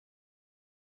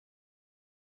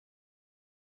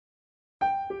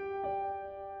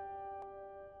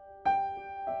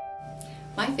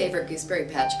My favorite Gooseberry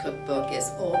Patch cookbook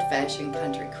is Old Fashioned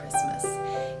Country Christmas.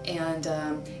 And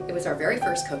it was our very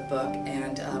first cookbook,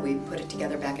 and we put it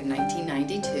together back in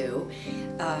 1992.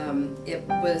 It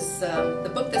was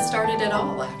the book that started it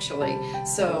all, actually.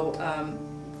 So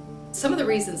some of the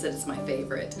reasons that it's my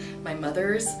favorite: my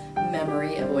mother's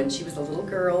memory of when she was a little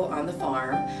girl on the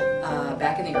farm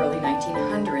back in the early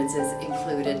 1900s is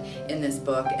included in this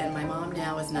book, and my mom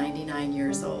now is 99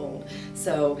 years old.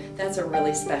 So that's a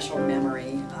really special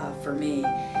memory for me.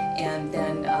 And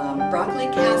then broccoli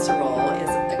casserole is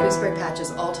a Gooseberry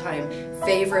Patch's all-time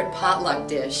favorite potluck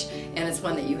dish, and it's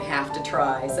one that you have to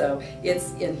try. So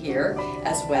it's in here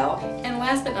as well. And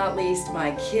last but not least,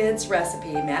 my kids'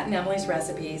 recipe, Matt and Emily's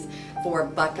recipes for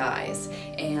Buckeyes.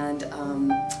 And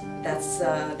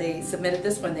they submitted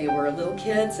this when they were little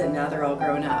kids, and now they're all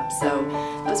grown up. So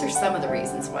those are some of the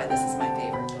reasons why this is my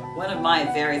favorite book. One of my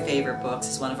very favorite books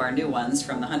is one of our new ones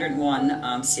from the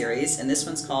 101 series, and this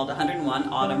one's called 101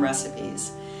 Autumn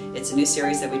Recipes. It's a new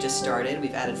series that we just started.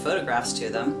 We've added photographs to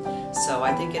them, so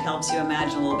I think it helps you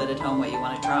imagine a little bit at home what you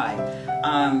want to try.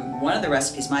 One of the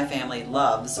recipes my family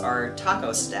loves are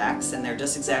taco stacks, and they're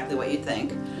just exactly what you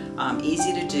think.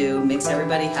 Easy to do, makes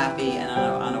everybody happy, and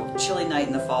on a chilly night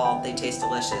in the fall, they taste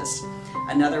delicious.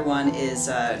 Another one is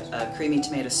a creamy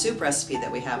tomato soup recipe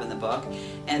that we have in the book,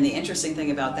 and the interesting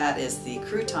thing about that is the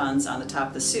croutons on the top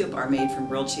of the soup are made from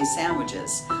grilled cheese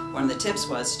sandwiches. One of the tips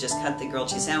was to just cut the grilled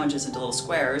cheese sandwiches into little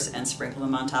squares and sprinkle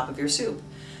them on top of your soup.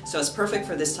 So it's perfect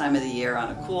for this time of the year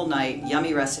on a cool night,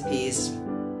 yummy recipes.